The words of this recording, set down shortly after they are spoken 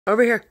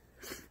Over here.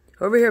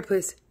 Over here,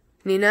 please.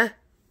 Nina?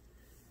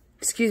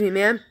 Excuse me,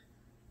 ma'am?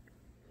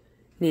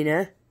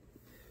 Nina?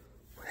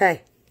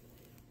 Hey.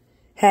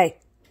 Hey.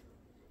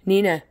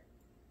 Nina?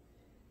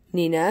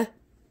 Nina?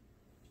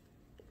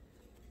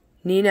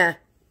 Nina?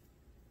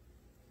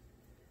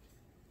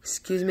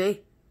 Excuse me?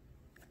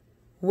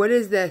 What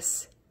is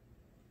this?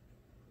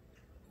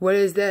 What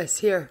is this?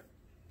 Here.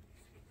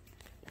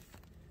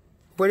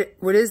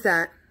 What is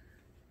that?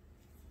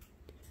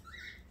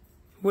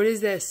 What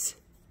is this?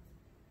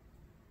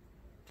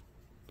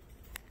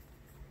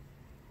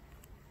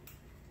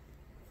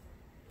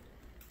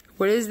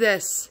 What is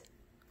this?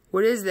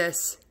 What is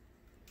this?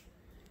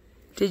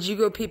 Did you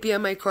go pee-pee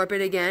on my carpet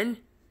again?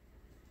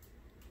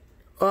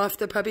 Off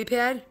the puppy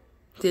pad?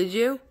 Did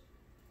you?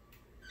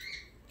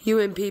 You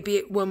went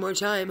pee-pee one more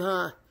time,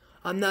 huh?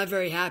 I'm not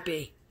very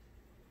happy.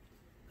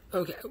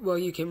 Okay, well,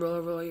 you can roll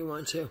over all you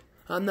want to.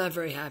 I'm not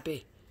very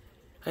happy.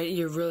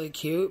 You're really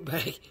cute,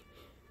 but...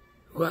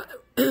 What?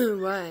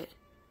 What?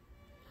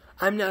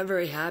 I'm not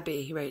very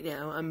happy right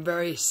now. I'm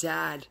very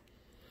sad.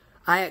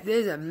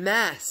 There's a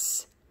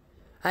mess.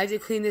 I have to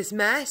clean this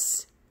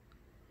mess?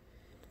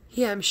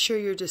 Yeah, I'm sure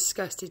you're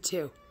disgusted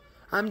too.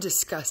 I'm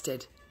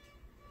disgusted.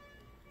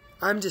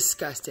 I'm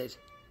disgusted.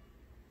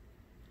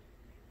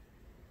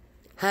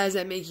 How does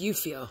that make you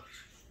feel?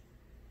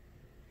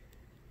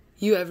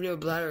 You have no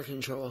bladder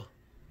control.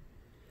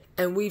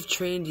 And we've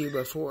trained you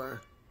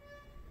before.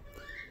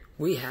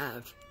 We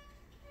have.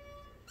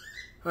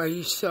 Are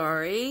you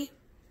sorry?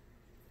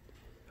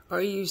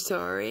 Are you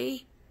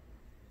sorry?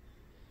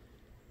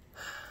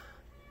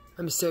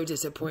 I'm so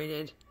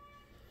disappointed.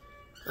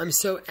 I'm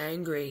so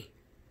angry.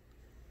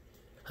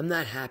 I'm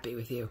not happy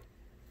with you.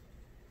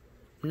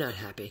 I'm not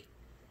happy.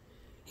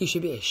 You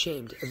should be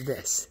ashamed of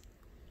this.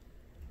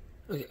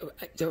 Okay,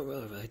 don't roll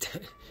over like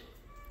that.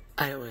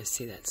 I don't want to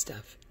see that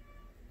stuff.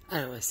 I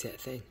don't want to see that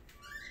thing.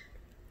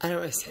 I don't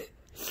want to see it.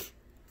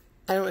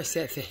 I don't want to see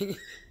that thing.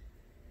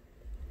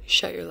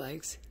 Shut your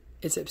legs.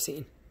 It's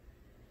obscene.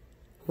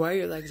 Why are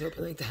your legs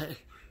open like that?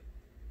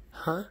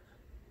 Huh?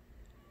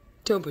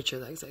 Don't put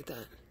your legs like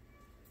that.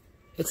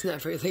 It's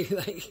not very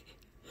ladylike.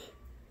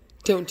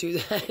 Don't do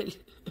that.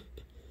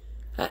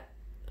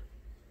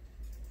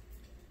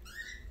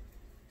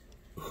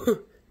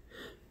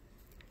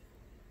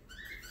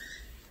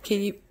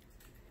 Can you...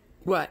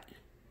 What?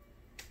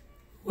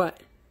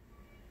 What?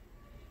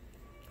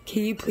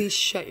 Can you please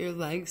shut your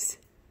legs?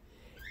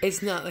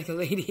 It's not like a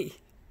lady.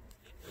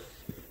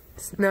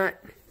 It's not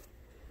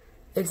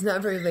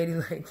very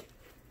ladylike.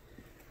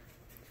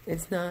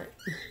 It's not...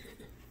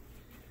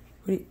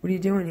 What are you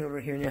doing over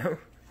here now?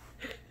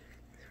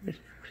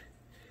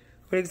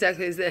 What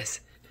exactly is this?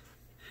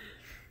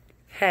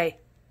 Hey.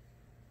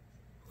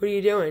 What are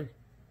you doing?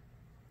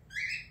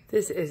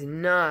 This is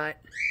not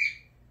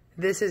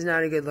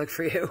a good look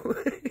for you.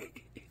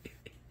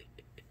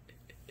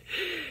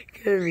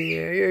 Come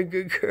here, you're a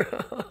good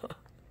girl.